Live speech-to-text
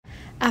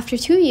After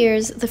 2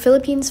 years, the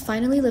Philippines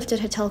finally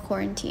lifted hotel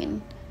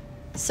quarantine.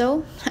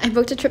 So, I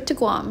booked a trip to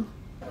Guam.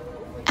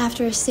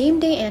 After a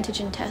same-day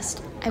antigen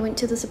test, I went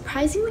to the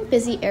surprisingly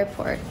busy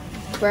airport,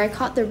 where I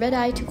caught the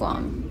red-eye to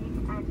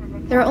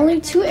Guam. There are only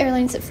 2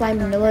 airlines that fly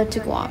Manila to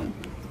Guam.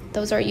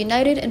 Those are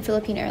United and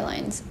Philippine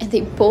Airlines, and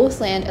they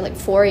both land at like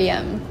 4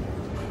 a.m.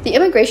 The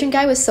immigration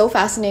guy was so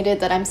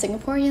fascinated that I'm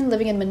Singaporean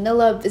living in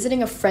Manila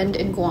visiting a friend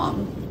in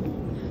Guam.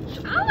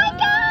 Oh my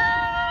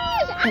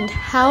gosh! And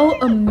how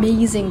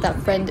amazing that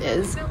friend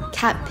is.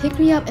 Kat picked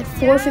me up at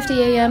 4:50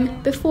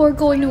 a.m. before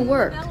going to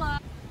work.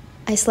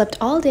 I slept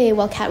all day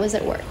while Kat was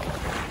at work.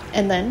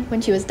 And then,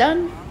 when she was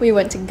done, we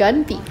went to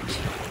Gun Beach.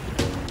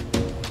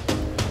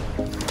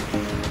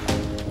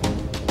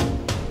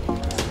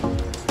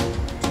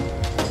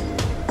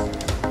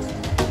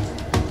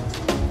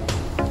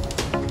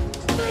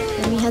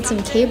 Then we had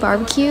some K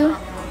barbecue,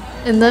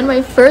 and then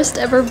my first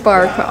ever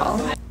bar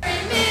crawl.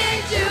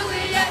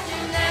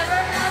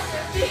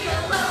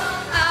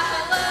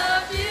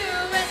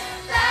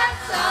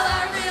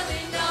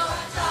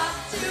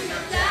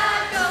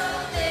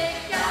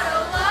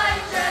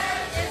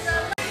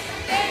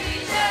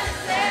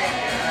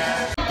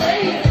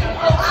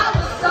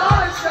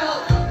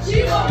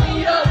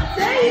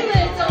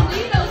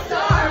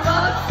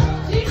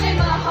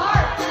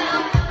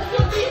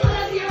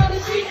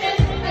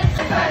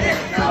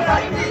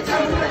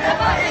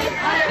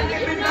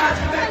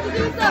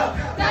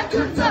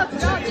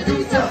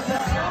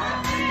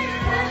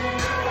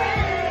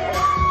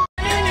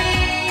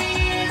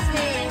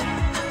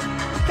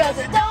 Cause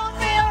it don't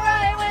feel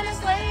right when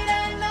it's late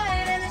at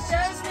night and it's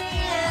just me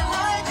and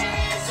my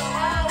dreams. So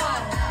I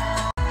want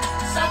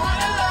someone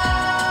to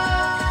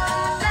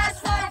love. That's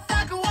what I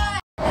fucking want.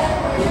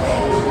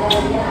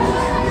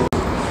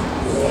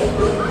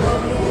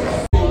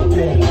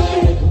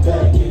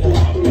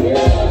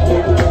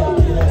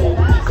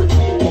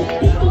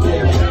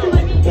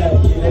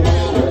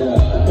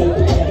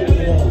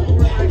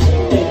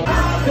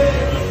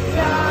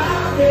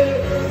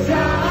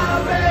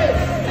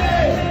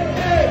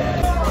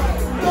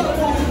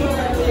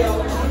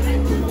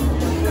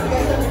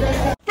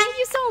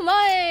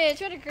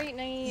 You had a great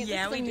night.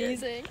 Yeah, we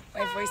amazing. did.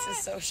 My voice is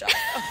so shot.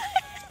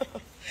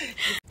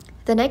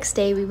 The next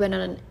day, we went on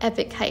an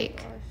epic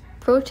hike.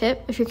 Pro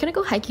tip, if you're gonna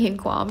go hiking in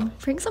Guam,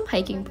 bring some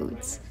hiking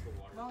boots.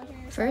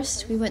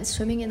 First, we went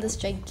swimming in this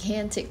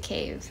gigantic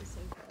cave.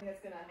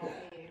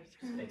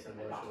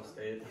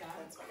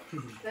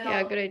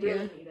 Yeah, good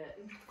idea.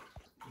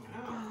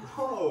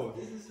 Oh,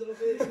 this is so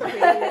big.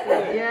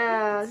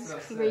 Yeah, this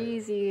is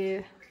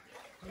crazy.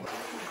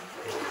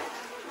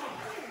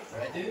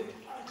 Right, dude?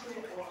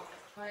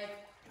 Like,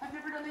 I've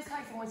never done these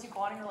hikes, and once you go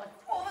on, you're like,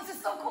 oh, this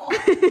is so cool.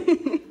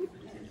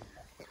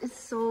 It's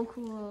so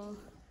cool.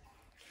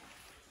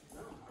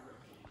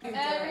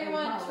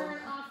 Everyone turn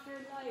off your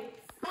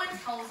lights. Someone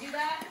tells you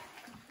that.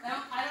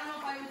 I don't know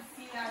if I would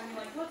see that and be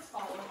like, let's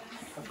follow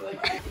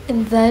this.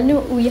 And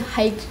then we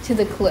hiked to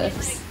the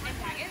cliffs.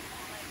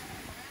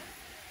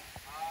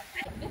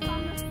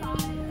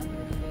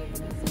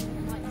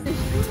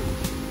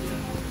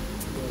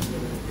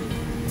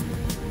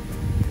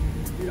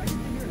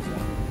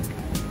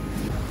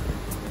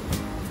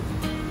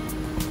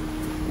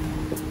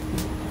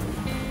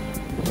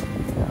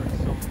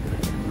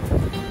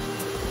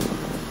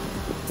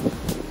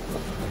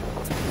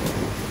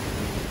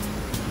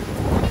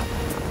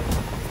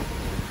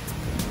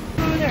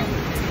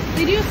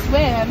 They do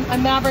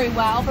swim, not very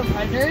well from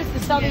predators.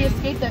 This is how they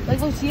escape them.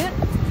 Like, look, see it?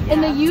 Yeah.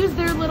 And they use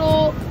their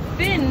little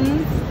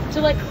fins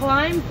to like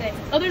climb things.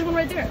 Oh, there's one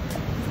right there.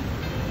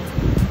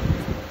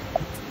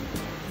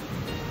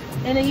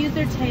 And they use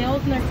their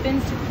tails and their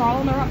fins to crawl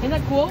on the rock. Isn't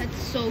that cool?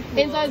 That's so cool.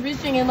 And so I was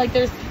researching, and like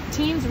there's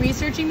teams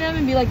researching them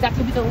and be like, that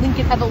could be the link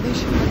in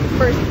evolution for the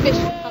first fish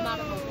to come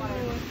out of the water.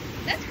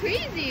 That's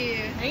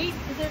crazy. Right?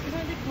 Isn't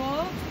it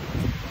cool?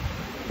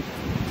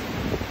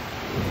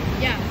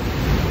 Yeah.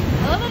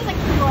 I love that it's like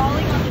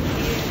crawling on the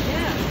cave.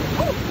 Yeah.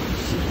 Oh,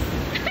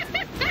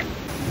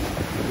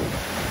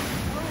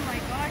 oh my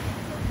gosh,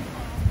 it's so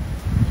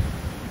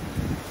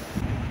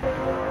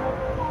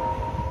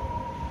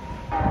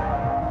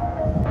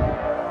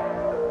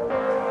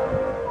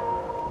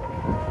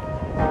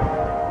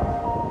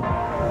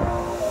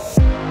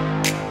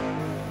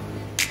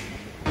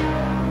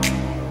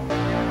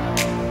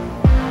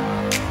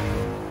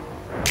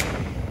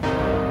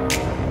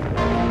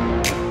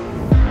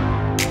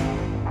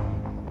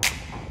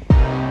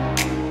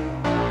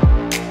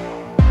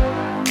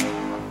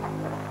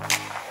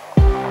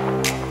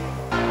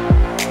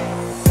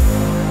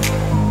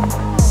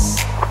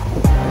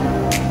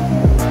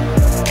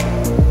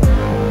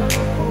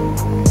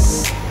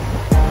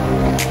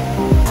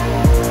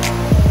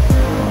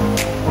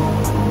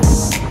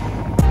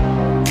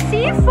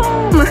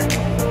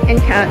and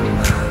cat.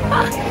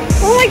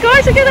 Oh my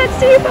gosh, look at that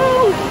sea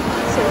foam!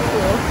 So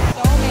cool.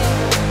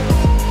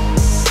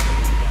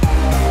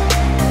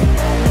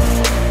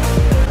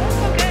 That's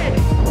so good.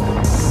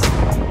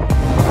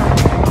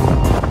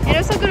 And it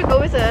was so good to go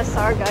with a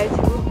SAR guy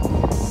too.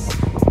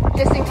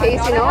 just in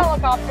case, you know.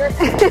 Helicopter.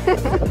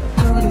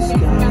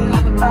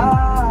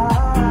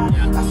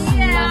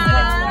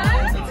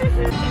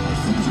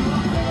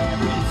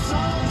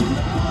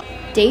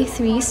 Day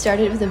 3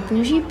 started with a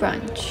bougie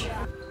brunch.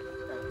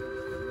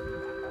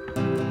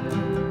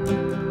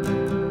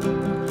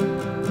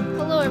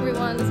 Hello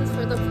everyone, this is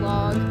for the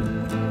vlog.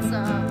 What's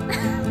up?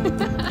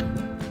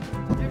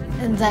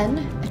 And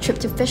then a trip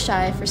to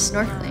Fisheye for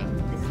snorkeling.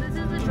 This is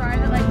the drive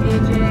that like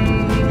AJ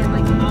and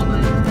like Mama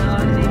and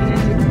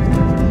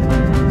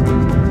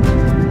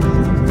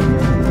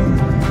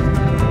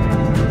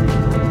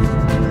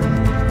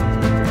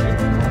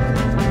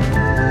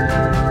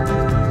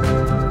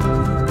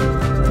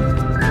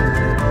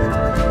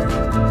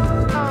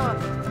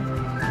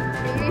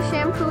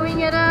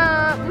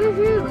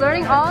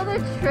learning all the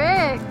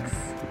tricks.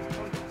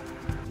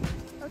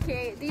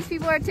 Okay, these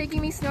people are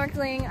taking me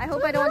snorkeling. I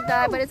hope I don't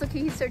die, but it's okay.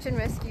 He's search and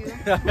rescue.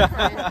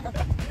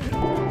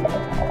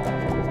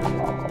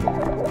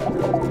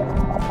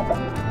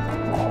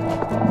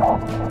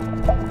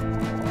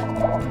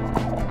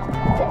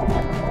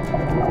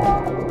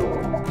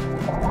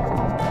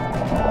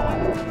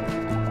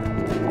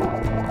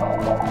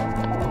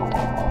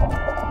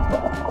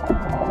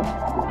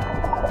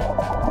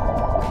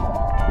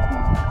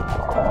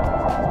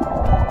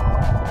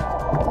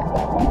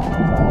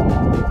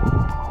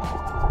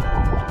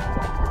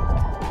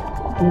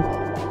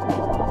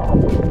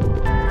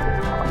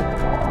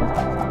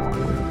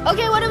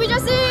 Okay, what did we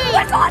just see?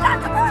 Let's go on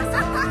the bus!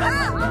 That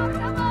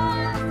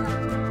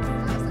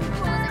was the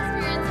coolest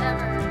experience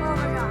ever. Oh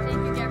my god.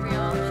 Thank you,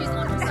 Gabrielle. She's the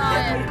one who saw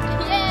it.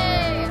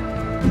 Yay!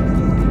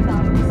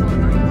 That would be so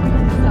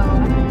nice. So,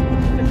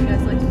 would you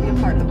guys like to be a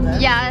part of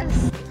this?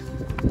 Yes.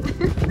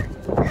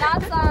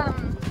 That's,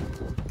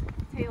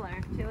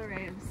 Taylor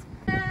Raves.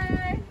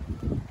 Hey!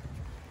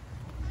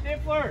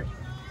 Stifler!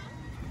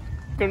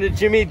 Welcome to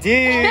Jimmy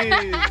D's!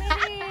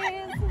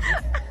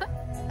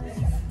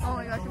 Oh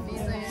my gosh,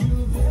 amazing.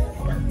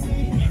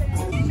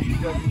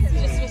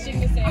 just switching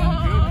to say.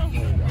 Hi.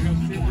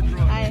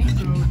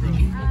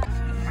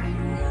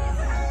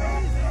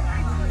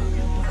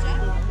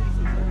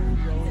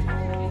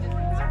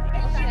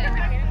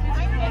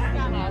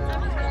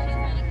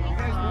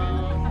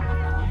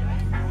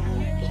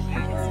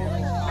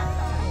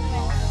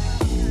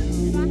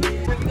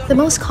 The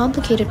most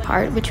complicated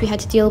part, which we had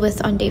to deal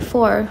with on day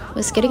 4,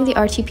 was getting the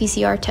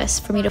RT-PCR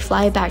test for me to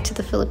fly back to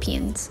the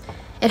Philippines.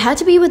 It had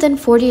to be within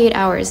 48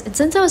 hours, and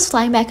since I was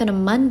flying back on a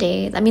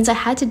Monday, that means I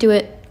had to do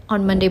it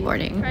on Monday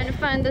morning. Trying to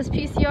find this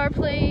PCR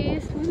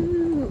place.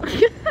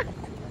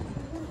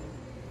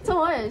 So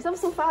much. That was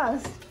so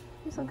fast.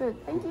 You're so good.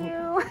 Thank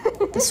you.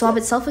 The swab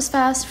itself was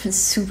fast, but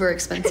super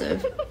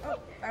expensive.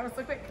 That was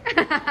so quick.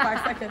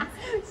 5 seconds.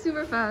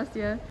 Super fast,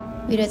 yeah.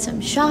 We did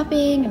some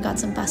shopping and got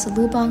some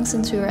pasalubong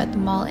since we were at the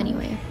mall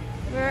anyway.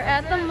 We're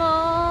at the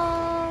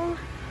mall.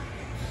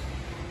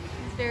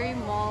 It's very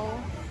mall.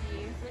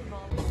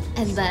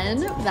 And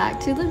then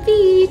back to the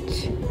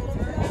beach.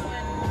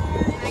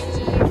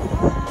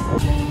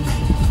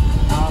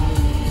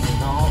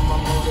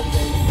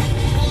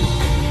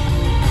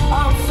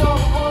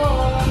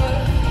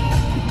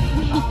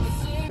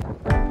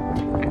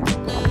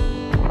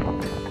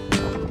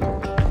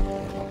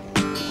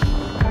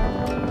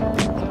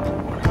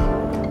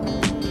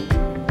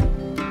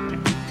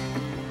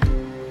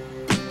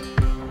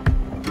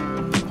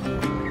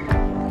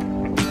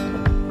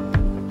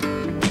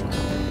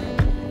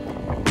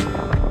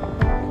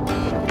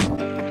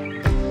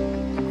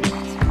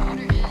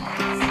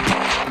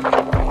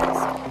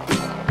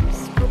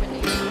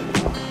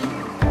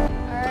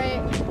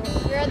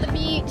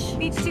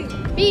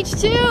 Beach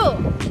 2!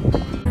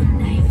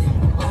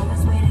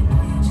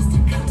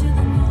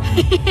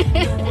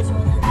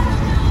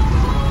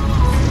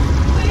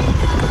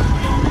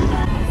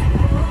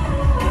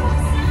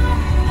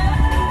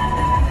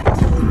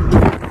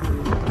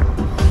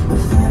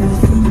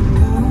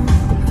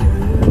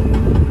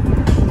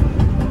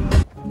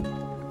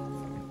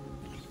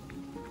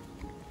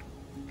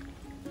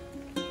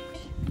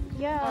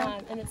 Yeah.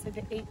 And it's like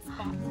the 8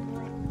 spots.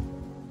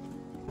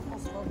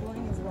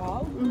 Snorkeling as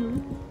well.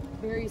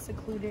 Very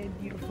secluded,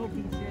 beautiful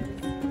beaches.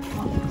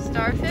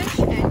 Starfish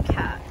and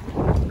cat.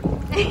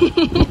 Yay!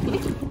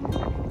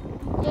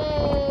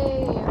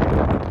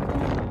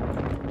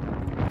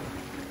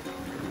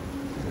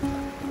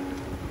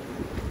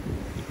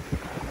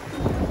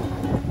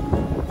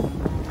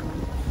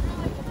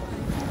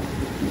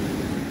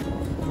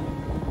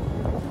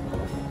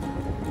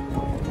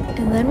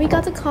 And then we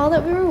got the call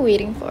that we were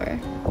waiting for.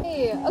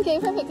 Hey, okay,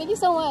 perfect. Thank you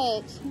so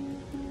much.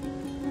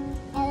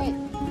 All right.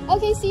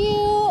 Okay, see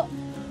you.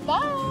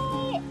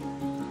 Bye!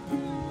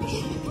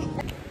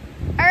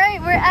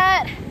 Alright, we're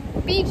at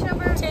beach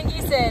number...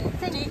 Tingyson.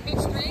 Beach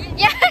 3?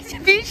 Yes,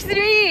 beach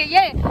 3!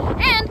 Yay!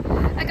 And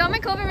I got my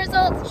COVID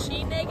results.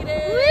 She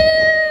negative.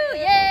 Woo!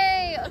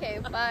 Yay! Okay,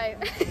 bye.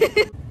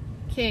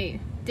 Okay,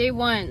 day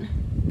 1,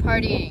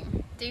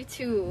 partying. Day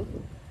 2,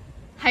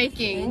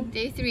 hiking.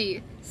 Day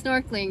 3,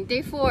 snorkeling.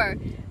 Day 4,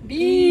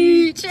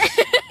 beach!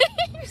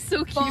 You're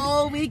so cute.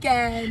 Fall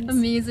weekend.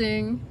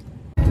 Amazing.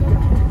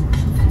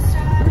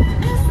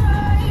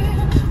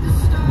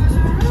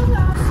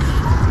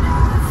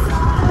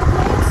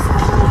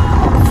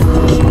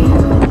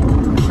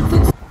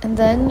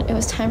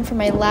 was time for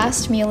my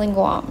last meal in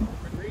Guam.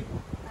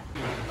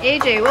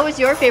 AJ, what was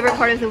your favorite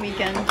part of the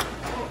weekend?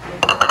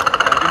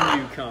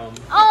 Having you come.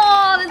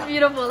 Oh, that's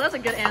beautiful. That's a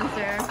good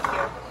answer.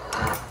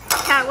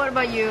 Kat, what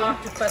about you?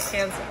 Octopus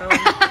hands down.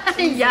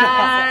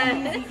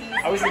 Yes.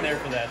 I wasn't there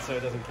for that, so it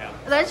doesn't count.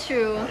 That's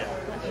true.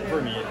 Yeah.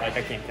 For me, like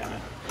I can't count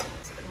it.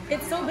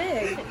 It's so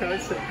big.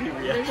 It's a big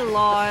There's reaction. a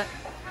lot.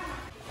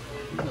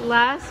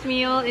 Last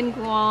meal in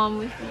Guam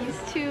with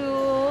these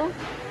two.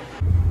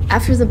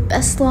 After the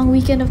best long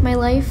weekend of my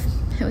life,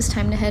 it was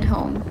time to head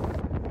home.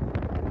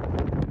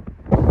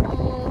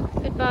 Oh,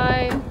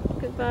 goodbye.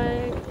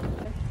 Goodbye.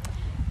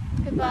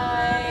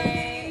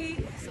 Goodbye.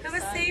 Have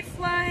a safe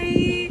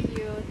flight. Thank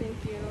you.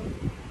 Thank you.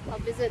 I'll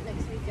visit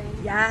next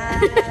weekend.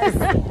 Yes.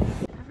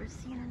 Never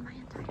seen in my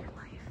entire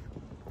life.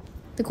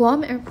 The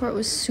Guam airport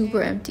was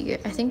super empty.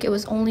 I think it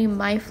was only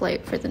my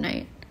flight for the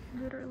night.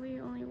 Literally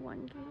only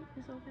one gate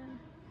is open.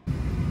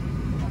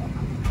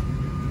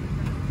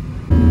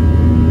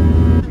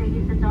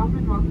 Ladies and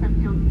gentlemen,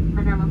 welcome to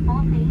Manila,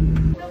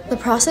 Philippines. The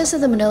process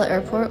of the Manila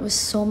airport was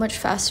so much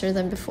faster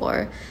than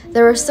before.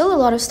 There were still a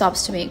lot of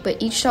stops to make,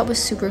 but each stop was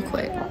super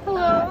quick.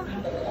 Hello.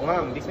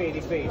 Mom, this way,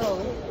 this way.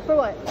 For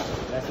what?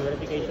 That's the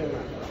verification.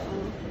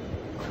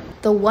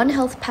 The One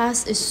Health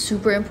Pass is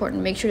super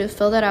important. Make sure to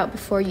fill that out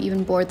before you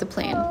even board the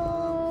plane.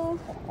 Oh.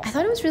 I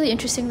thought it was really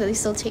interesting that they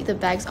still take the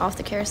bags off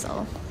the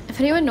carousel. If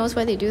anyone knows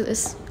why they do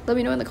this, let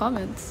me know in the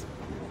comments.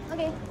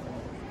 Okay.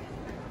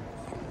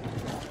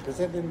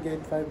 Present in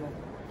gate 5 now.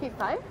 Gate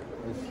 5?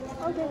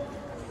 Okay.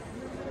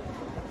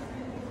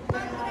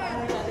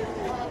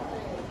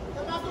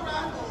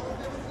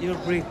 You'll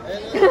breathe.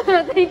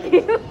 Thank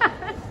you.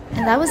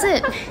 And that was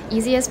it.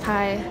 Easy as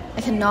pie.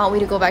 I cannot wait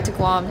to go back to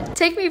Guam.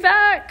 Take me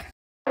back!